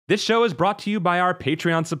This show is brought to you by our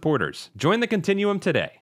Patreon supporters. Join the continuum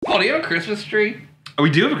today. Oh, do you have a Christmas tree? Oh, we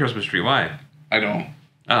do have a Christmas tree. Why? I don't.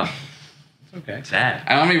 Oh. It's okay. Sad.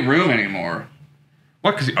 I don't have any room anymore.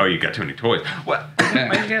 What? Because you got too many toys. What?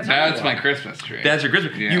 Yeah. That's my Christmas tree. That's your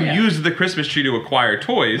Christmas. Yeah. You use the Christmas tree to acquire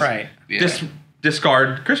toys. Right. Yeah.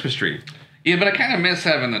 Discard Christmas tree. Yeah, but I kind of miss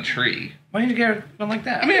having the tree. Why didn't you get one like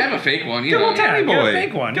that? I mean, I have a fake one. You Get a know. little tiny Get boy. a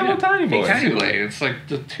fake one. Get a little tiny boy. It's too late. It's like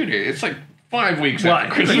the 2 days. It's like 5 weeks Well,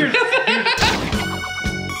 after Christmas.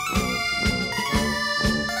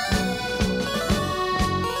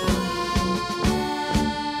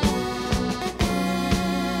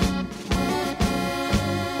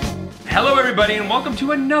 Hello, everybody, and welcome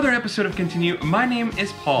to another episode of Continue. My name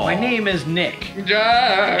is Paul. My name is Nick.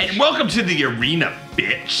 Josh. And welcome to the arena,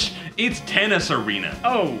 bitch. It's tennis arena.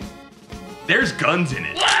 Oh. There's guns in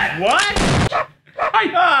it. What?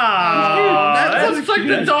 Hi. That looks like the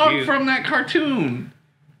that's dog cute. from that cartoon.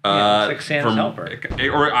 Yeah, it's like Santa's helper.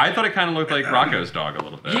 Or I thought it kind of looked like Rocco's dog a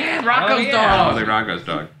little bit. Yeah, Rocco's Oh, yeah. Oh, dog. like Rocco's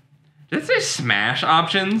dog. Did it say smash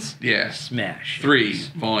options? Yes. Smash. 3,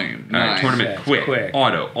 volume, All right, 9. tournament Yes, quick, quick.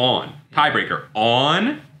 auto, on, tiebreaker,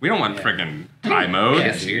 on. We don't want Yeah. friggin' tie mode.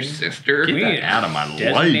 Yeah, Kiss your dude. sister. Get We that need out of my life.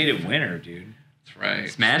 Designated winner, dude. That's right.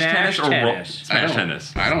 Smash Smash tennis or tennis. smash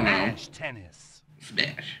tennis? I don't know. Tennis.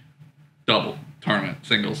 Smash. Double. Tournament.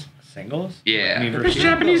 Singles. Singles? Yeah. Me There's versus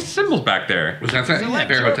Japanese symbols back there. Was that Select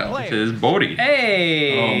Bear your Hotel? player. It says Bodhi.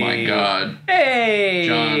 Hey. Oh my god. Hey.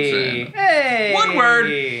 Johnson. Hey.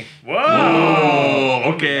 Woodward. Whoa.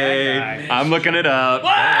 Oh, okay. That guy. I'm looking it up.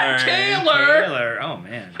 What? All right. Taylor? Taylor. Oh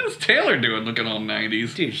man. What's Taylor doing looking all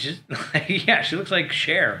 90s? Dude, she's yeah, she looks like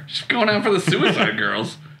Cher. She's going out for the Suicide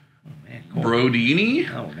Girls. Man, cool. Brodini?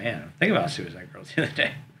 Oh man. Think about Suicide Girls the other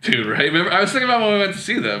day. Dude, right? Remember, I was thinking about when we went to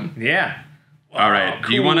see them. Yeah. All right.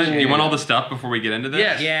 Do you want cool. all the stuff before we get into this?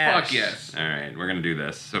 Yes. Yes. Fuck yes. All right, we're gonna do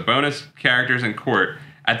this. So bonus characters in court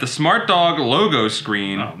at the Smart Dog logo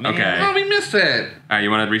screen. Oh, man. Okay. Oh, we missed it. All right, you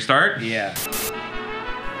want to restart? Yeah.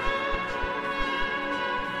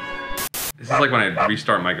 This is like when I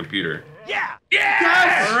restart my computer. Yeah.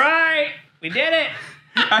 All right. We did it.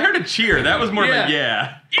 I heard a cheer. That was more of a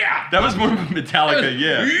yeah. Yeah. That was more of a Metallica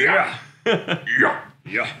yeah. Yeah.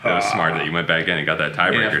 Yeah. That was smart that you went back in and got that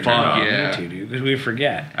tiebreaker turned fuck off. yeah. Me too, dude, because we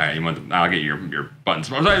forget. All right, you want? I'll get your buttons.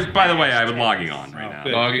 By the way, I'm logging on right now.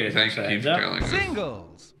 good. Okay, thanks for keep Heads up. telling us.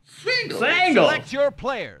 Singles. Singles. Single. Select your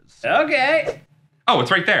players. Okay. Oh, it's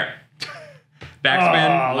right there.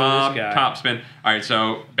 Backspin, Oh, look at lob, this guy. top spin. All right,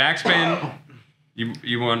 so backspin.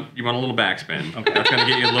 You want a little backspin. Okay. That's gonna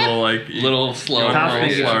get you a little like Little slow. Top roll,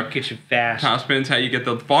 spin slower. get you fast. Top spin's how you get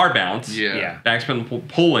the far bounce. Yeah. Yeah. Backspin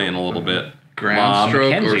pull in a little bit. Ground Lob.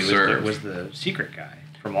 stroke or Mackenzie serve. was the secret guy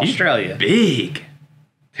from He's Australia. Big.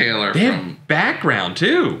 Taylor They from. have background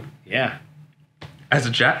too. Yeah. As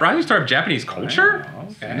a rising star of Japanese culture. Wow,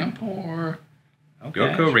 okay. Singapore. Okay.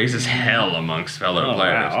 Goko raises hell amongst fellow Oh,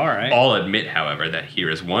 players. wow, all right. All admit, however, that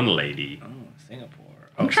here is one lady. Oh, Singapore.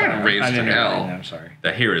 I'm trying to raise I didn't to know hell. that. I'm sorry.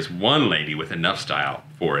 That here is one lady with enough style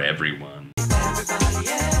for everyone.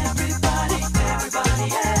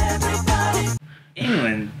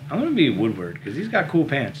 England. I'm gonna be Woodward because he's got cool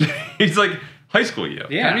pants. He's like high school you.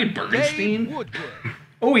 Yeah. Can I be Bernstein? Dave Woodward.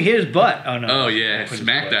 Oh, he hit his butt. Oh no. Oh yeah, Put his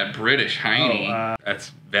smack butt. that British hiney. Oh, That's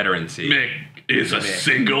veterancy. Mick is a Mick.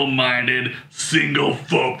 single-minded,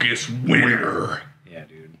 single-focused winner, yeah,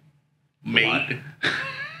 dude. mate.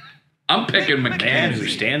 I'm picking Man who Mackenzie.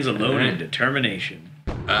 stands alone in determination.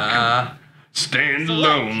 Stand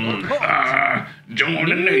alone. Join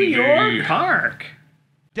the New Navy. York Park.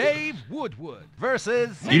 Dave Woodward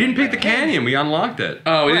versus. You didn't pick the canyon. We unlocked it.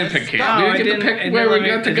 Oh, we didn't pick Press Canyon. Oh, We didn't pick it where didn't we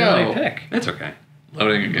let got to me- it didn't let me go. Pick. It's okay.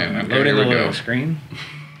 Loading again. Okay, Loading here the we little go. screen.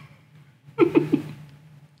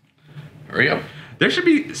 Hurry up. There should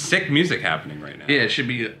be sick music happening right now. Yeah, it should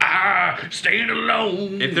be stand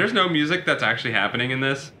alone. If there's no music that's actually happening in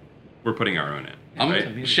this, we're putting our own in.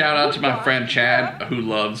 Right? Shout out to my friend Chad who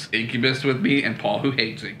loves Incubus with me and Paul who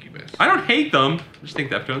hates Incubus. I don't hate them. I just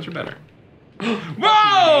think Deftones are better.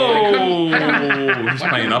 Whoa! He's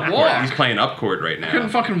playing up court. walk. He's playing up court right Couldn't now.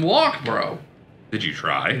 fucking walk, bro. Did you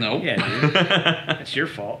try? No. Yeah, dude. That's your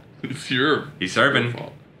fault. It's your He's serving.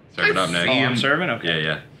 fault. Serving I up next. see Oh, him. I'm serving? Okay. Yeah,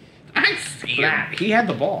 yeah. I see him. Nah, he had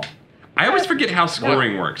the ball. I always forget how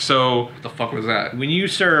scoring works. So, What the fuck was that? When you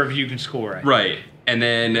serve, you can score right. right, and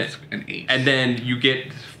then An 8. you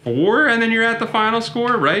get 4, and then you're at the final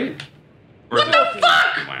score, right? Or What is the it-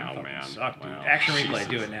 fuck? Wow, man. Suck, dude. Wow. Action replay, Jesus.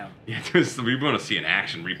 do it now. Yeah, we want to see an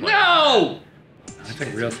action replay. No! That's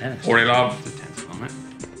like real tennis. 40 love. It's a tense moment.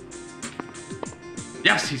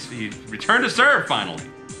 Yes, he returned to serve finally.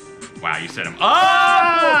 Wow, you set him. Fuck!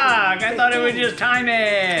 I thought it would just time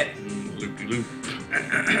it. Loop-de-loop.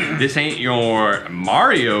 This ain't your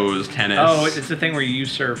Mario's tennis. Oh, it's the thing where you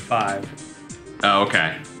serve 5. Oh,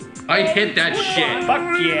 okay. I hit that shit.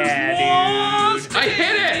 Fuck yeah, dude. I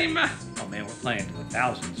hit it. Oh man, we're playing to the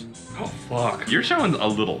thousands. Oh fuck. You're showing a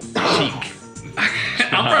little cheek.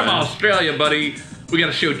 I'm from Australia, buddy. We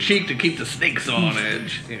gotta show cheek to keep the snakes on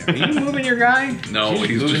edge. Dude, are you moving your guy? No,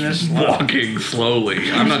 he's moving just this slow. walking slowly.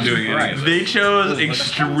 I'm not doing any of it. They chose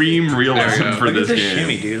extreme realism There you go. for Look this at this game.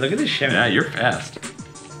 shimmy, dude. Look at this shimmy. Yeah, you're fast.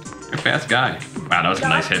 You're a fast guy. Wow, that was a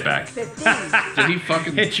nice hit back. 15. Did he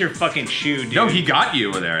fucking... Hit your fucking shoe, dude. No, he got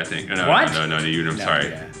you there, I think. No, What? No, you. I'm No, sorry.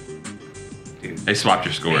 yeah. Dude. They swapped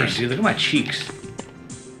your Man, scores. dude, look at my cheeks.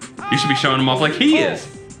 You should be showing them off like he is.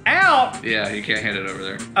 Ow! Yeah, you can't hit it over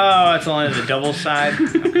there. Oh, it's only the double side.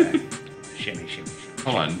 Okay. Shimmy, shimmy, shimmy.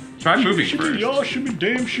 Hold on. Try moving first. Y'all shimmy,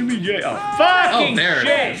 damn, shimmy, yeah. Oh, fucking Oh, there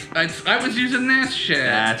shit! it is. I was using this shit.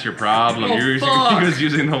 That's your problem. Oh, You're using, fuck. he was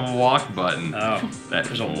using the walk button. Oh, That,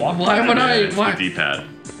 there's a walk Why would yeah, I... it's Why? the D-pad.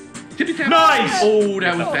 Nice! Oh,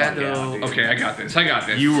 that was the bad fuck out, though. dude. Okay, I got this. I got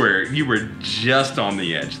this. You were just on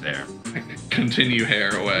the edge there. Continue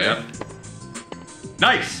hair away. Yep.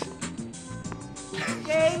 Nice.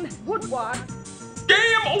 Game Woodward.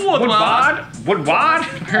 Game Woodward. Woodwad? Woodwad? I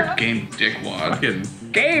heard game dickwad.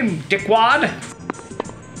 Fucking Game, dickwad.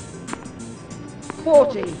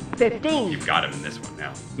 40. 15. you've got him in this one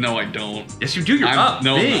now. No, I don't. Yes, you do. You're up.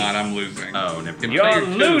 No, big. I'm not. I'm losing. Oh, never mind. You're Player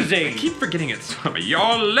two. I losing. keep forgetting it's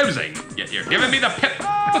you're losing. You're giving me the pip.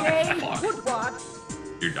 Game Fuck. Woodward.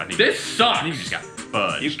 I think This I think you sucks. just got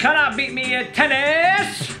fudged. You cannot beat me at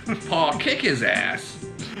tennis. Paul, kick his ass.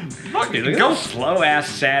 Fucking Look at go that slow ass,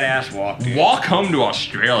 sad ass walk, dude. walk home to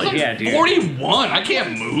Australia. Yeah, dude. 41. I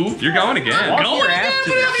can't move. You're going again. Walk Going your ass again? to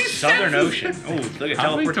What are the these Southern senses? Ocean. Oh, look at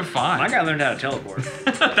How many teleport. to 5? My guy learned how to teleport.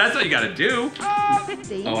 That's what you gotta do.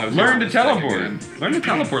 15. Oh, I was Learn to wrong a second teleport. again. Learn to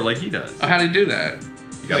teleport like he does. Oh, how do you do that?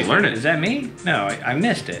 You gotta Wait, learn Is it. that me? No, I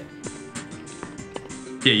missed it.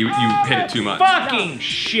 Yeah, you hit it too much. Fucking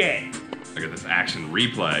shit. Look at this action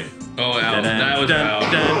replay. Oh, Al, that was Al. Oh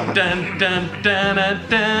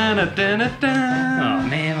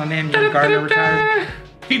man, my man Jim Gardner retired.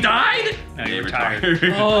 He died? No, Yeah, he he retired.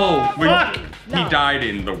 retired. Oh, Fuck. He died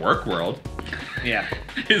in the work world. Yeah.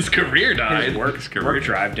 his career died. His work, His career work died.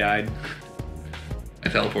 drive died. I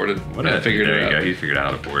teleported. Whatever. I figured there it you out. go. He figured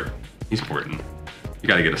out how to port. He's porting. You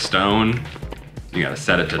gotta get a stone. You gotta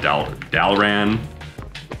set it to Dalaran.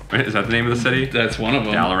 Right, is that the name of the city? That's one of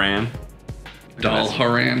them. Dalaran.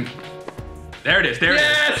 Dalharan. There it is. There it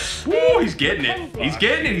Yes! is. Woo, he's getting it. He's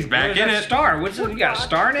getting it. He's back in it. Star. What's it? You got a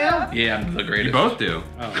star now? Yeah, I'm the You greatest. both do.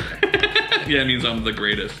 Oh, okay. Yeah, it means I'm the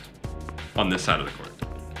greatest. On this side of the court.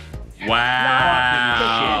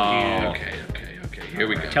 Wow. Okay. Here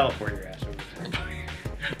we go. Teleport your ass over.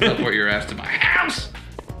 Teleport your ass to my house.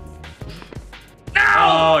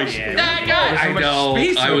 Oh, you Yeah. should That guy. There's so I much know.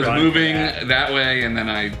 space I was around moving that. that way, and then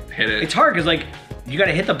I hit it. It's hard because like you got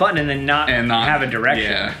to hit the button and then not have a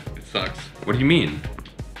direction. Yeah, it sucks. What do you mean?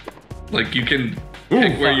 Like you can Ooh,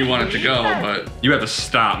 pick where you fuck. want it to go, but You have to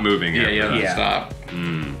stop moving. yeah, you have to Yeah. stop.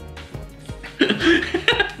 Mm.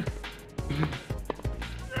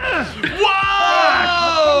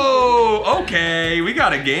 Whoa! Okay, we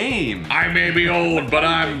got a game. I may be old, but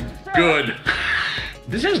I'm good.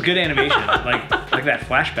 This is good animation, like that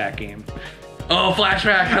flashback game. Oh,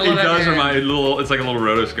 flashback! I It love that does game. remind little. It's like a little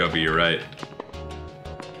rotoscopy. You're right.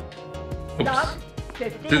 Stop. Through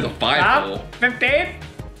 15. the 5 hole. Stop. 15.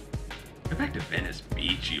 Go back to Venice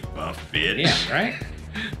Beach, you buff bitch. Yeah, right.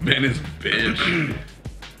 Venice bitch. Here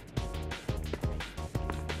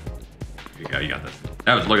you go. You got this.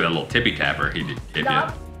 That was look at that little tippy tapper. He did hit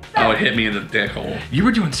Stop. Oh, it hit me in the dick hole. you. You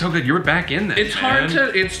were doing so good. You were back in there. It's hard to.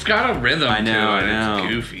 It's got a rhythm. I know. To I it. know.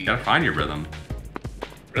 It's goofy. You gotta find your rhythm.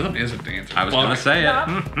 Rhythm is a dance. I was gonna say it. Stop.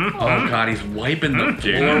 Oh god, he's wiping the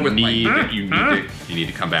Dude, floor with my. you need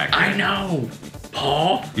to come back. I know,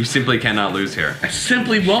 Paul. You simply cannot lose here. I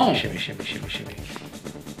simply won't. Shimmy, shimmy, shimmy, shimmy.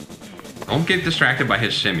 Don't get distracted by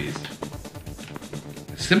his shimmies.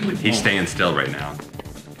 Simply won't. He's staying still right now.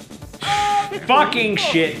 Fucking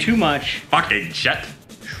shit. Too much. Fucking shit.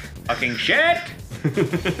 Fucking shit.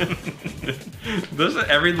 This is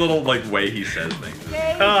every little like way he says things.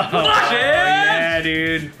 Game. Oh, Shit. yeah,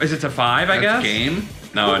 dude. Is it to 5? I That's guess. game.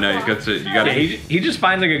 No, no. You got to. You got Yeah, to. he just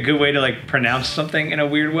finds like a good way to like pronounce something in a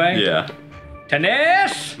weird way. Yeah.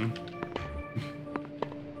 Tennis.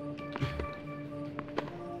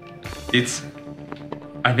 It's.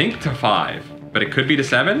 I think to 5, but it could be to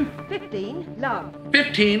 7. 15. Love.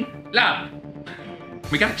 15. Love.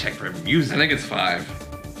 We gotta check for I music. think it's 5.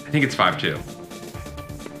 I think it's 5 too.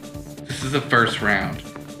 This is the first round.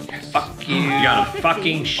 Fuck you. You got him.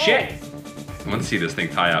 Fucking shit. I want to see this thing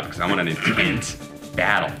tie up because I want an intense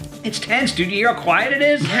battle. It's tense, dude. You hear how quiet it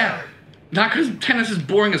is? Yeah. Not because tennis is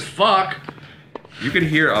boring as fuck. You could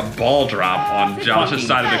hear a ball drop on Josh's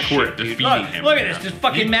side of the court, Dude, defeating look, him. look at this. This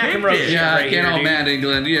fucking You McEnroe kicked it. shit Yeah, right I here, can't all dude. mad,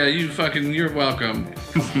 England. Yeah, you're welcome.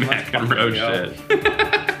 McEnroe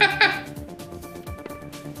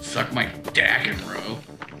shit. Suck my dack and row.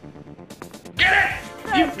 Get it!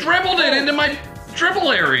 You dribbled it into my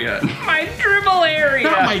dribble area. My dribble area.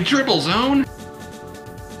 Not my dribble zone.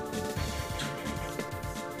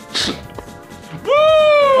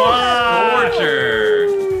 Woo! Torture.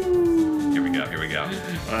 Here we go. Here we go.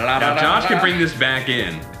 Now Josh can bring this back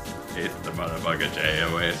in. It's the motherfucker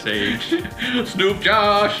JOSH. Snoop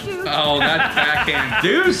Josh. Oh, that's backhand.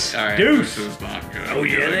 Deuce. All right, Deuce. This is not good. Oh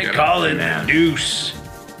yeah, Good, they good. call it the deuce.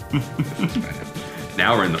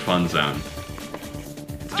 Now we're in the fun zone.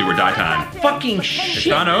 It's do or die time. Fucking shit. It's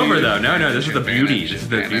not over though. No, this is the Advantage, beauty. This is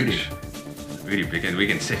the beauty. advantage. We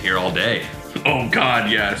can sit here all day. Oh God,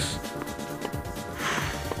 yes.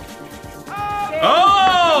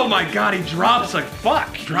 Oh my God! He drops a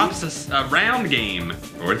Fuck. drops a round game.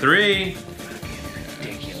 4-3.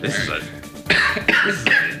 This is a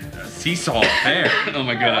seesaw affair. Oh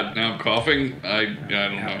my God, now I'm coughing. I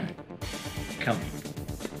don't know. Come.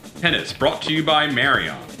 Tennis brought to you by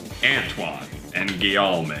Marion, Antoine, and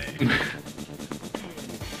Guillaume.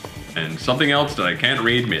 And something else that I can't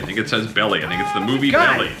read. I think it says Belly. I think it's the movie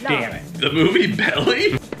God Belly. damn it. The movie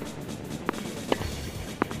Belly?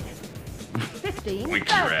 15. Wink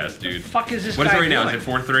your ass, dude. Fuck is this What is guy it right now? doing? Is it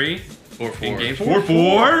 4-3? 4-4. In game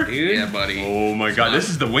 4-4? Dude. Yeah, buddy. Oh my God! This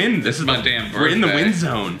is the win. This is my the, damn We're in the birthday. win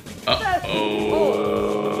zone.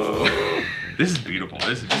 Oh. This is beautiful.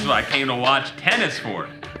 This is what I came to watch tennis for.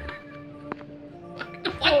 What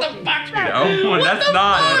the fuck? Oh, that's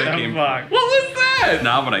not what I came for. Fuck. What was that?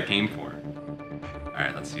 Not what I came for. All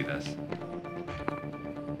right, let's see this.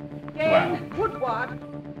 Game Woodward.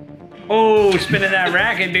 Oh, spinning that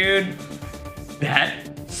racket, dude.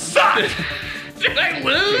 That sucked. Did I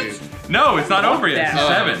lose? No, it's not over yet. It's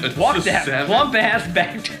that. 7. It's Walk the that 7. plump ass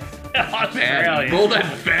back to Man, Australia. roll that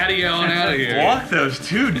fatty on out of here. Walk those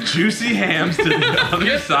two juicy hams to the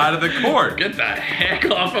other side of the court. Get the heck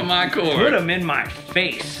off of my court. Put him in my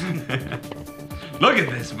face. Look at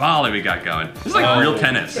this volley we got going. This is like real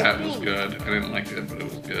tennis. That was good. I didn't like it, but it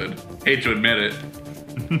was good. Hate to admit it.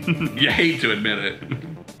 You hate to admit it.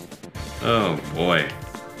 Oh boy.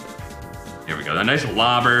 Here we go. A nice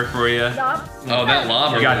lobber for you. Love. Oh, that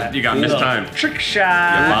lobber. You got mistimed. Trick You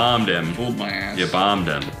shot. bombed him. Fooled my ass. You bombed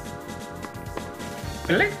him.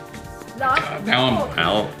 Love. Now I'm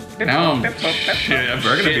Well, shit.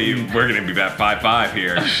 we're gonna be about 5-5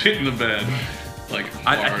 here. shit in the bed. Like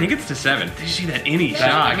I hard. think it's to 7. Did you see that innie I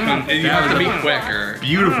shot? couldn't- you That have to was be a quicker.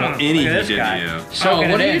 beautiful innie he Look at this did guy. to you. Oh,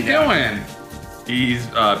 Soaking what it are you in, Josh. doing? He's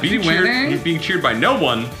being he cheered. winning? He's being cheered by no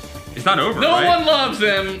one. It's not over. No right? one loves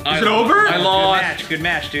him. Is it over? I Good lost. match. Good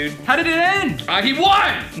match, dude. How did it end? He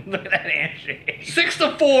won. Look at that handshake.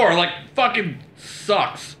 6-4. Like fucking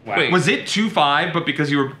sucks. Wow. Wait, Was it 2-5? But because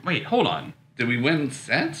you were hold on. did we win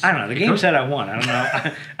sets? I don't know. The game said I won. I don't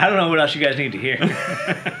know. I don't know what else you guys need to hear.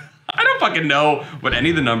 I don't fucking know what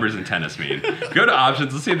any of the numbers in tennis mean. Go to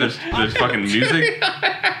options. Let's see if there's fucking music.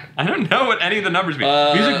 I don't know what any of the numbers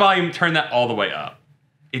mean. Music volume. Turn that all the way up.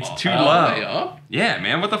 It's too All low. the way up? Yeah,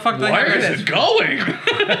 man. What the fuck? Where is this? it going?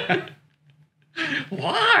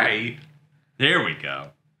 Why? There we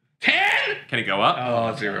go. 10? Can it go up?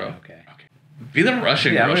 Oh, 0. Okay. Be the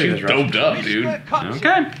Russian Yeah, girl. I'm gonna She's be the Russian doped up, dude.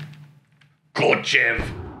 Okay.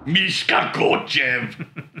 Kochev. Mishka Kochev.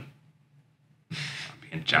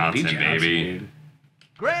 And Johnson, baby. dude.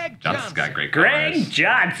 Greg Johnson's got Johnson. great Greg colors.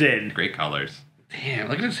 Johnson. Great colors. Damn,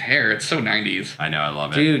 look at his hair. It's so 90s. I know. I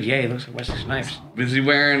love it. Dude, yeah, he looks like Wesley Snipes. Was he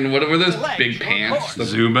wearing, what were those Legs big on pants? course.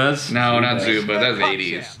 The- Zubas. no, not Zuba. That's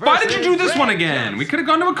 80s. Why did you do this one again? We could have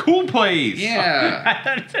gone to a cool place. Yeah. I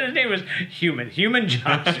thought it said his name was Human. Human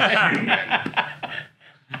Johnson.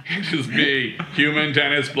 Just me, human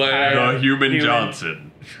tennis player. The human Human.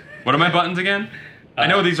 Johnson. What are my buttons again? I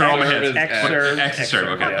know these are all my X-serve hits. is X serve. X serve.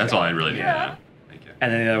 Okay, yeah. that's all I really need to know. Thank you.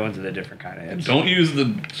 And then the other ones are the different kind of hits. Don't use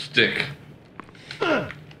the stick.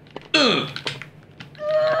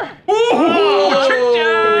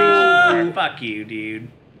 Oh, fuck you, dude.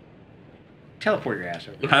 Teleport your ass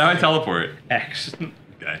over. How do I teleport? X.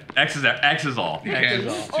 Okay. X is all. You can't.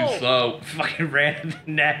 is It's too slow. Fucking ran in the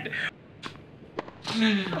net.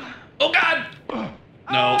 Oh God! No.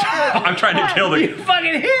 I'm trying to kill You the.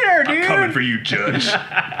 fucking hit her, I'm dude. coming for you, Judge.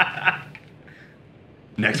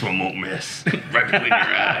 Next one won't miss. Right between your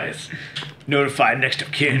eyes. Notified next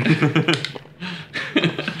of kin.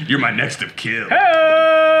 You're my next of kin.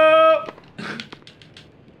 Help!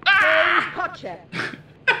 Hot check.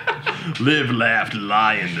 Live, laugh,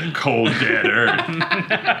 lie in the cold, dead earth.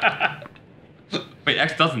 Wait,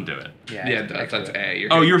 X doesn't do it. Yeah, that's A. You're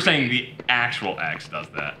Oh, you were saying the actual X does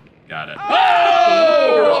that. Got it.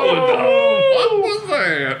 Oh! What was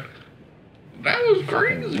that? That was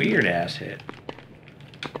crazy. Weird ass hit.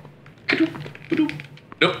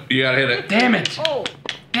 Nope, you gotta hit it. Damn it! Oh.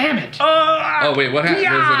 Damn it! Oh, wait, what happened?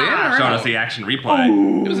 Was it in or Showing out? us the action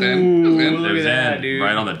replay. It was in. It was in. It was at that, in. dude.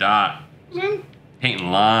 Right on the dot. It was in.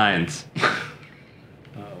 Painting lines.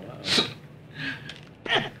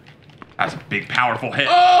 That's a big, powerful hit.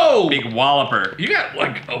 Oh! Big walloper. You got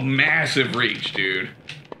like a massive reach, dude.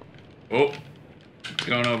 Oh. It's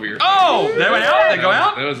going over your Oh! That went out? That go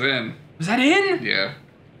out? That was in. Was that in? Yeah.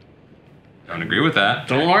 Don't agree with that.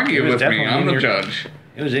 Don't argue It was with me. definitely I'm in the your- judge.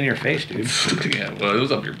 It was in your face, dude. Yeah, well, it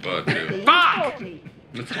was up your butt, too. 15, Fuck! 40.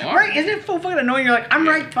 It's hard. Right? Isn't it full fucking annoying? You're like, I'm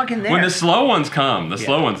right fucking there. When the slow ones come, the Yeah.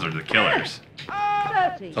 slow ones are the killers.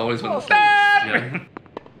 30. It's always when the 40. Yeah.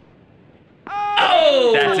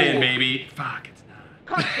 Oh! That's in, baby. Fuck, it's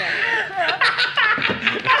not. Hot check.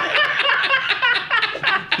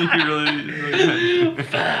 You really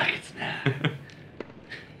Fuck, it's not.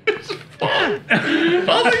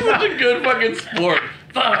 Puzzling's such a good fucking sport.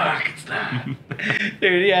 Fuck, it's not.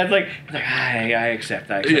 Dude, yeah, it's like I accept.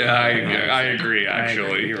 I accept. Yeah, I agree,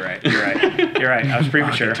 actually. You're right. You're right. You're right. I was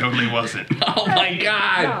premature. It totally wasn't. Oh my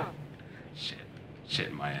god. Shit. Shit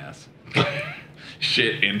in my ass.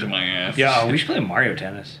 Shit into my ass. Yo, we should play Mario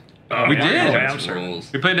Tennis. Oh, We Mario did. Tennis I'm sorry.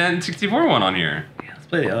 rules. We played that N64 one on here. Yeah, let's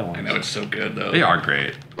play the other one. I know it's so good though. They are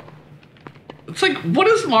great. It's like, what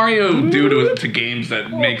does Mario do to games that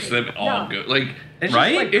makes them all good? Like, It's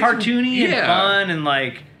Right? just like It's- cartoony and yeah. fun and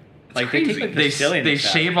like they crazy. take like the They silly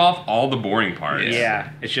stuff. shave off all the boring parts.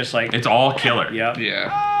 Yeah, it's just like It's all killer. Yep.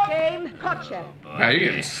 yeah. Game. Hot check. Wow, you're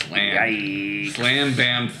getting slammed. Yikes. Slam,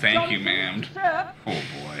 bam, thank you, ma'am. Serve. Oh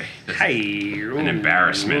boy. This is Hey, an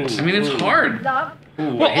embarrassment. I mean, it's hard. Love.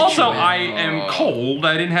 Well, hit also, you with- I am cold.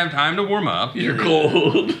 I didn't have time to warm up. You're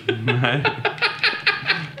cold.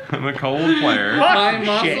 I'm a cold player. My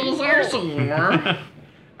Shit. muscles are sore. I'm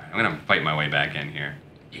gonna fight my way back in here.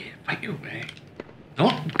 Yeah, fight your way.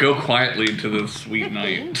 Don't go quietly into the sweet 15,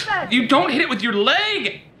 night. 30. You don't hit it with your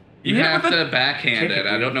leg. You hit it have with to backhand Kick it. it,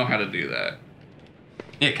 I dude. don't know how to do that.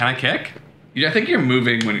 Yeah, can I kick? Yeah, I think you're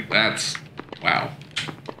moving when that's. Wow.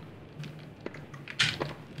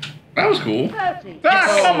 That was cool. 30.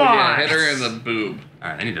 Ah, come Oh, on. yeah, hit her in the boob. All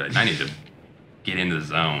right, I need to get into the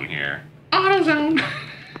zone here. AutoZone.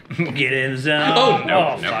 Get in the zone. Oh,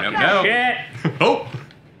 no, no, fuck no, that no. shit. Oh,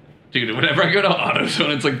 Dude, whenever I go to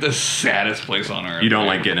AutoZone, it's like the saddest place on earth. you don't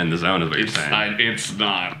like getting in the zone, is what you're It's, saying. it's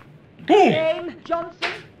not. Ooh, Game.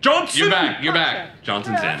 Johnson. Johnson. You're back. You're back.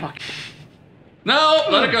 Johnson's in. No,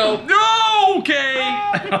 let it go. No, okay.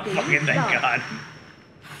 Fucking thank God.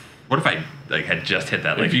 What if I had just hit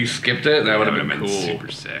that? If you skipped it, that would have been would've cool. super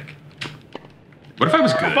sick. What if I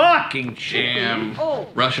was good? Fucking shit. Damn. Oh.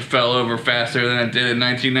 Russia fell over faster than I did in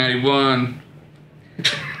 1991.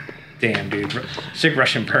 Damn, dude. Sick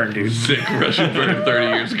Russian burn, dude. Sick Russian burn 30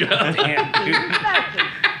 years ago. Damn, dude. 30.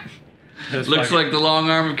 Those Looks fucking- like the long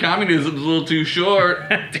arm of communism is a little too short.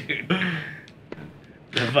 dude.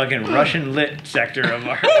 The fucking Russian lit sector of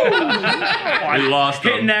our. We lost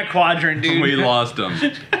Hitting him. that quadrant, dude. We lost him.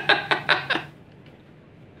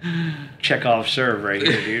 Chekhov serve right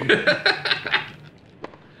here, dude.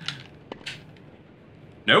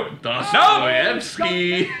 Nope.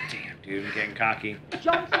 Dostoevsky. Damn, dude. I'm getting cocky.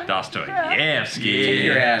 Johnson. Dostoevsky. Take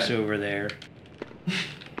your ass over there.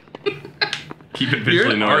 Keep it You're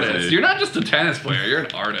visually an noticed. artist. You're not just a tennis player. You're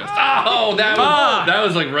an artist. Oh, Fuck. that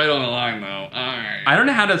was like right on the line though. All right. I don't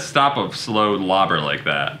know how to stop a slow lobber like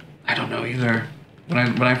that. I don't know either. When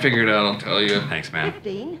I figure it out, I'll tell you. Thanks, man.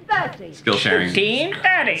 15. 30. Skill sharing.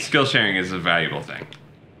 1530. Skill sharing is a valuable thing.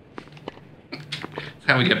 It's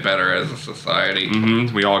how we get better as a society.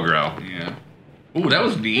 Mm-hmm. We all grow. Yeah. Ooh, that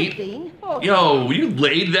was neat. 15. 40. Yo, you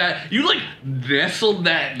laid that. You like nestled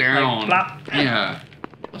that down. plop. Yeah.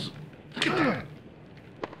 Look at that.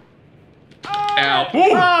 Out. Ooh.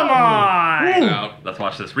 Come on. Out. Let's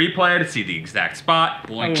watch this replay to see the exact spot.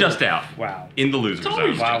 Boink. Just out. Wow. In the loser It's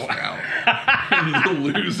always zone. just out. The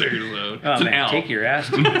loser zone. Oh, It's an man, L. take your ass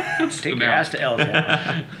to take your L. ass to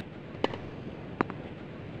L-Town.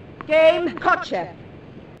 Game. Hot check.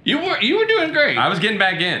 You were doing great. I was getting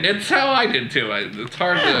back in. It's how I did too. It's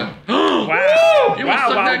hard to. Wow. You wow,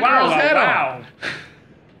 sucked wow, that girl's wow, head wow.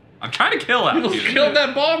 I'm trying to kill You Allie. killed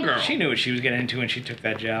that ball girl. She knew what she was getting into when she took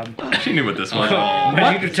that job. She knew what this was.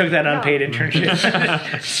 When she took that unpaid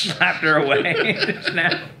internship, slapped her away.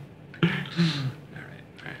 Snap. All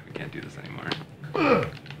right, we can't do this anymore.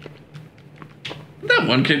 Did that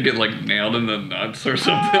one kid get like nailed in the nuts or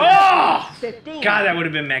something? Oh! 15. God, that would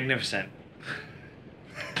have been magnificent.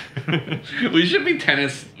 We should be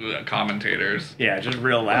tennis commentators. Yeah, just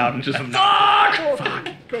real loud and just Fuck!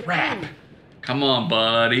 14, 15. Come on,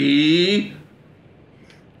 buddy.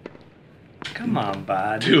 Come on,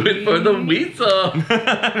 bud. Do it for the weasel.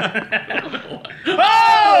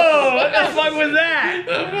 Oh! What the fuck was that?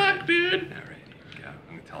 The fuck, dude? All right, here we go.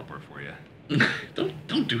 I'm gonna teleport for you.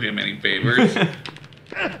 Don't do him any favors.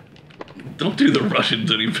 Don't do the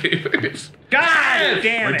Russians any favors. God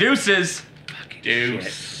damn it. Reduces. Fucking Deuce.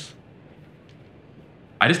 shit.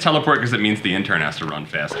 I just teleport because it means the intern has to run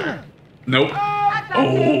faster. Nope.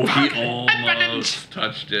 Oh, he almost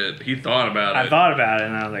touched it. He thought about it. I thought about it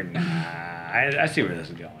and I was like, nah, I see where this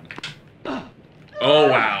is going. Oh,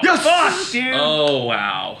 wow. Yes! Fuck, dude. Oh,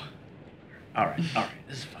 wow. All right.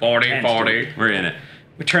 This is fucking 40, intense, 40. dude. We're in it.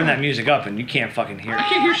 We turn that music up and you can't fucking hear I it.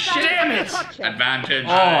 can't hear shit. Damn it! Gotcha. Advantage.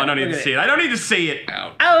 Oh, I don't need Look to at see it. I don't need to see it.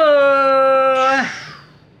 Out. Oh!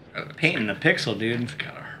 That's Painting the pixel, dude.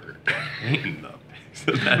 gotta hurt. Ain't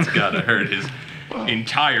the- That's gotta hurt his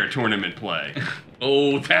entire tournament play.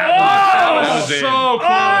 Oh, that was in. so close.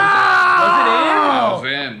 That was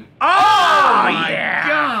in. Oh, yeah.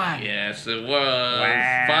 God. Yes, it was.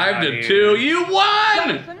 Wow, 5 to dude. 2. You won!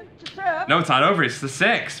 Johnson to serve. No, it's not over. It's the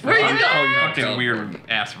 6. For Where you some go? fucking weird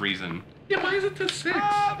ass reason. Yeah, why is it the 6?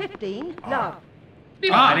 15. Love.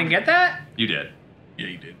 Oh, I didn't get that? You did. Yeah,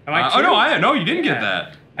 you did. Am I Oh too? no, you didn't Yeah. get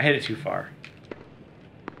that. I hit it too far.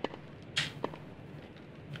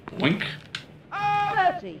 Wink.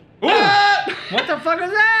 30. Ooh, What the fuck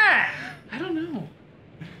was that? I don't know.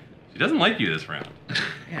 she doesn't like you this round.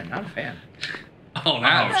 Yeah, not a fan. Oh,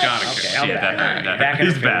 now it's gotta go. Okay, I'm Shit, back. that- that- Back in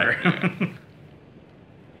he's her back. favor.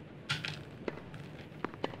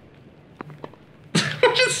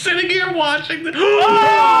 I'm just sitting here watching the. Oh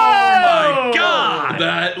my god!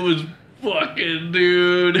 That was fucking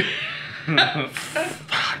dude.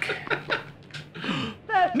 Fuck.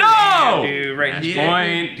 30. No! Dude, right Match in the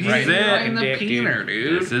point. This right is in the it. fucking In the dick, dude. peener,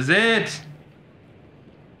 dude. This is it.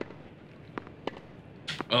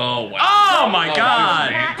 Oh wow. Oh my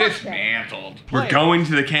god! Dismantled. We're going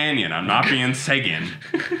to the canyon. I'm not being Sagan.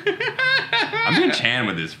 I'm being Chan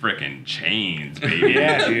with his frickin' chains, baby.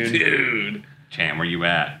 Yeah, dude. Dude. Chan, where you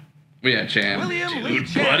at? Yeah, Chan. William Lee Dude,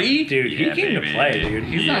 Chan. buddy. Dude, he Yeah, came to baby. play, dude.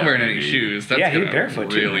 He's Yeah, not wearing any baby. shoes. That's Yeah, he's gonna barefoot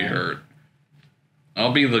too, really man. hurt.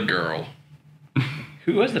 I'll be the girl.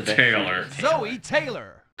 Who was the best? Taylor. Zoe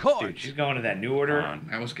Taylor. Dude, Court. she's going to that new order.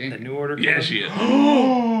 That was game. The new order. Yeah, club. she is.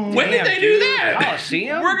 When When did they do that?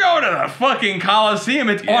 Coliseum? We're going to the fucking Coliseum.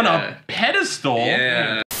 It's on Yeah. a pedestal.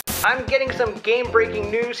 Yeah. I'm getting some game-breaking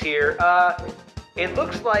news here. It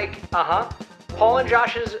looks like, Paul and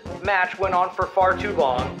Josh's match went on for far too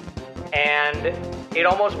long, and it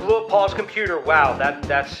almost blew up Paul's computer. Wow,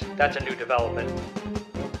 that's a new development.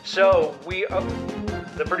 So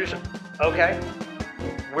the producer, okay,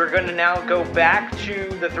 we're going to now go back to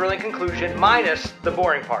the thrilling conclusion minus the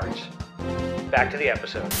boring parts. Back to the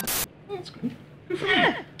episode.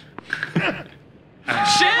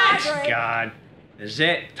 Shit! God, this is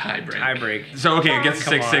it. Tie break. Tie break. So, okay, it gets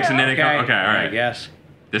Come 6-6 on. and then it comes. Okay, all I right. guess.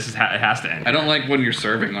 This is it has to end. I don't like when you're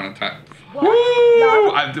serving on a tie. One. Woo!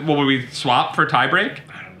 Love. Well, will we swap for tiebreak?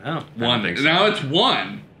 I don't know. One. think so. Now it's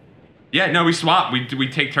one. Yeah, no, we swap. We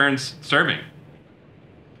take turns serving.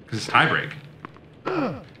 Because it's tiebreak.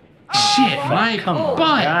 Shit, my Come on,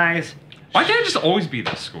 butt. guys. Why can't it just always be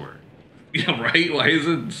the score? Yeah, right? Why is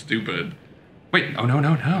it stupid? Wait, oh no.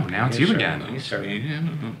 Now it's you again. He's serving.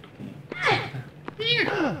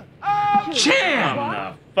 Cham! Come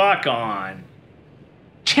the fuck on.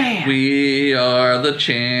 Cham! We are the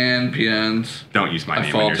champions. Don't use my I name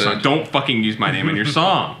in your faulted. song. Don't fucking use my name in your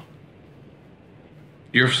song.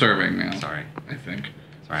 You're serving now. Sorry. I think.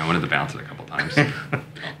 Sorry, I wanted to bounce it a couple times.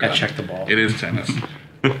 Gotta check the ball. It is tennis.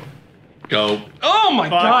 Go. Oh my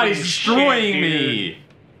god, he's Fucking destroying shit, me!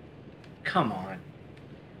 Come on.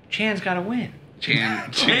 Chan's gotta win.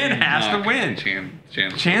 Chan. Chan has to win. Chan.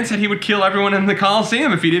 Chan said he would kill everyone in the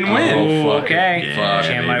Coliseum if he didn't win. Oh, fuck. Okay. Yeah,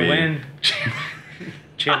 Chan might baby. win.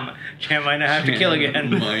 Chan might not have to kill again.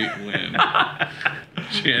 Might win.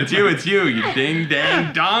 Chan. It's you, you ding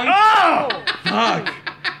dang dong. Oh! Fuck.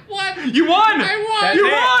 What? You won! That's You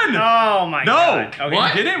it. won! Oh my No! god. Okay.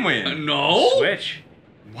 What? You didn't win. No. Switch.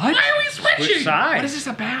 What? Why are we switching? Switch sides. What is this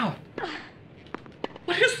about?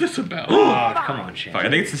 What is this about? Oh, come on, Chan. Fuck, I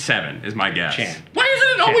think it's the 7 is my guess. Chan. Why is it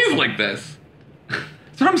it always like this?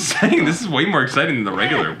 That's what I'm saying. This is way more exciting than the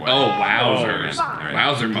regular way. Oh, wowzers. All right.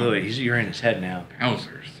 Wowzer Louis, you're in his head now.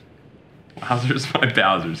 Wowzers. Wowzers my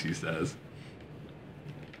Bowsers, he says.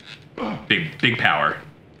 Big power.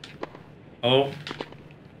 Oh,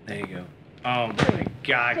 there you go. Oh my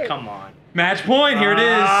God! Come on. Match point. Here it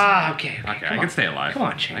is. Ah, okay. Okay, I come can on. stay alive. Come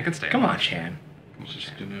on, Chan. I can stay Come alive. on, Chan.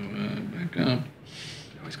 Just gonna back up.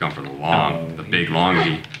 Oh, he's going for the long, Oh, the big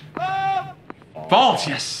longy. Vault.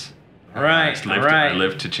 Yes. All right. I All right.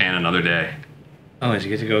 live to Chan another day. Oh, is he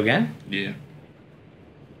good to go again? Yeah.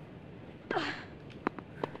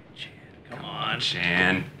 Come on.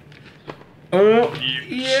 Chan. Oh,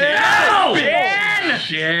 Yeah. Chan!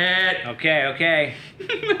 Shit. Okay, okay.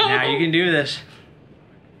 Now you can do this.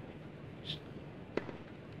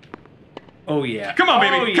 Oh yeah. Come on,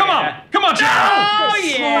 baby. Oh, Come yeah. on. Come on, Chan. Oh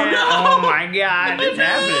yeah. Oh, no. Oh my God. It's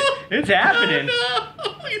happening. It's happening.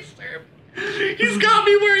 He's got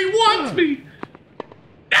me where he wants me.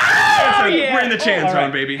 Oh, yeah. We're in the Chan All zone,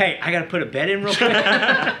 right. baby. Hey, I gotta put a bet in real quick.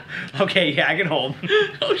 Okay, yeah, I can hold.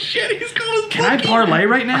 Oh shit, he's got his Can I parlay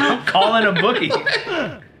right now? Calling a bookie.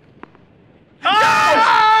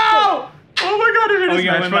 Oh! Oh my God! It Oh, is you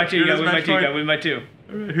got match win by point. two. You It got is win by match two. You point. got win by two.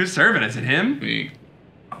 Who's serving? Is it him? Me.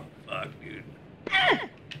 Fuck, dude.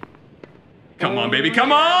 Come on, baby.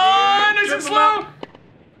 Come on! Is it slow?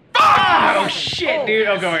 Oh shit, dude.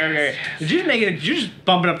 Okay, okay. Did you just make it? Did you just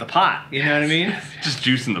bump it up the pot? You know what I mean? Just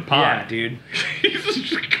juicing the pot. Yeah, dude. He's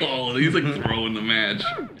just calling. He's like throwing the match.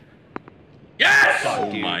 Yes! Fuck,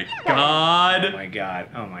 Oh dude. my Oh God. my God.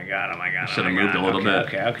 Oh my God. Oh my God. Should've oh my moved God. a little Okay, bit.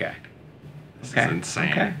 Okay, okay. This Okay. is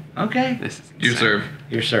insane. Okay. Okay. This is insane. You serve.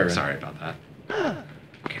 You're serving. Sorry about that.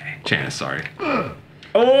 Okay. Chan is sorry. Oh!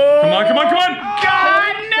 Come on, come on, come on! God,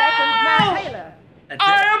 Seconds, Matt Taylor. That's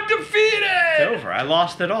I it. am defeated! It's over. I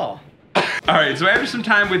lost it all. All right, so after some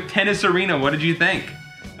time with Tennis Arena, what did you think?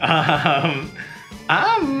 I'm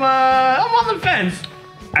on the fence.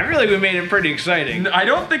 I feel like we made it pretty exciting. I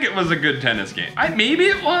don't think it was a good tennis game. Maybe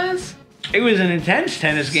it was. It was an intense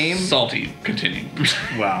tennis game. Salty. Continue.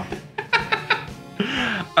 Wow.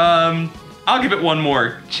 I'll give it one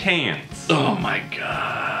more chance. Oh my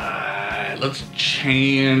god. Let's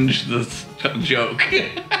change this joke.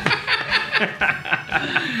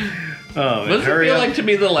 Oh, What does it hurry feel up. like to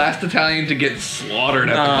be the last Italian to get slaughtered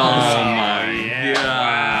at the Oh Coliseum? my yeah.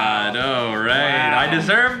 God! All right, Wow. I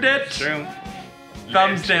deserved it. True.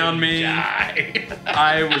 Thumbs down me. Die.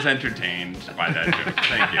 I was entertained by that joke.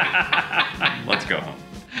 Thank you. Let's go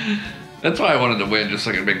home. That's why I wanted to win, just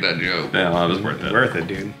so I could make that joke. Yeah, well, that was worth it. Worth it,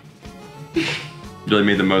 dude. Really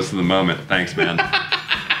made the most of the moment. Thanks, man.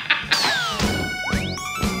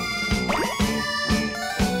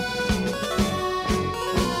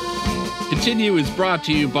 Continue is brought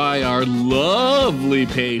to you by our lovely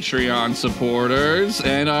Patreon supporters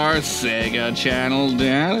and our Sega Channel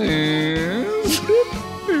daddies.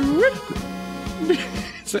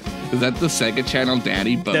 Is that the Sega Channel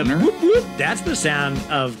daddy The boner? whoop whoop, that's the sound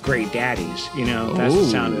of great daddies. You know, that's the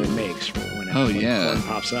sound that it makes whenever Oh, when yeah. one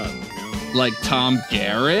pops up. You know? Like Tom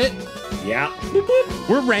Garrett? Yeah. Whoop, whoop.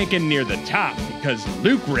 We're ranking near the top because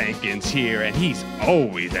Luke Rankin's here and he's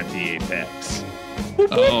always at the apex. Whoop,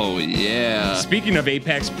 whoop. Oh, yeah. Speaking of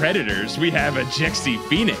apex predators, we have a Jexy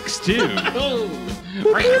Phoenix too.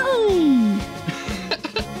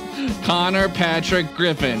 Connor Patrick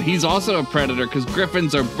Griffin. He's also a predator because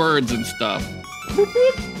griffins are birds and stuff. Whoop,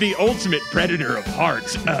 whoop. The ultimate predator of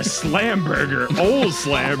hearts, a Slamburger, old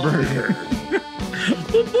Slamburger.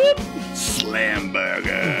 Whoop, whoop.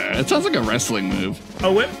 Slamburger. It sounds like a wrestling move.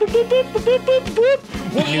 Oh, whoop, whoop, whoop, whoop, whoop, whoop, whoop.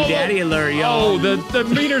 Whoa, New whoa, daddy whoa. alert, y'all. Oh, the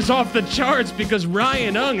meter's off the charts because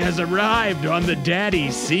Ryan Ung has arrived on the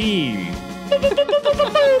daddy scene.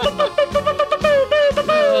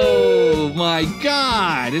 Oh my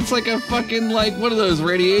god. It's like a fucking, like, one of those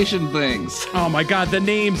radiation things. Oh my God, the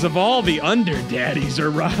names of all the under daddies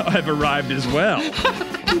have arrived as well.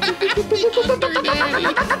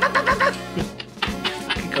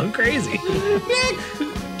 Going crazy. Nick,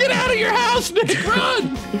 get out of your house, Nick,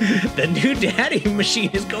 run! The new daddy machine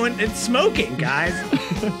is going, it's smoking, guys.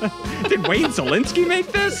 Did Wayne Zelinsky make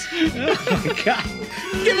this? Oh my God.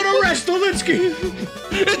 Give it a rest, Olinsky.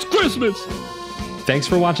 It's Christmas! Thanks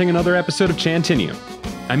for watching another episode of Chantinium.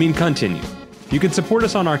 I mean, continue. You can support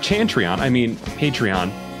us on our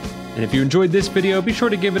Patreon. And if you enjoyed this video, be sure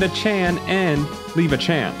to give it a Chan and leave a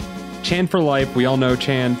Chan. Chan for life. We all know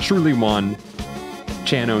Chan truly won.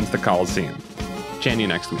 Chan owns the Coliseum. Chan you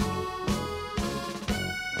next week.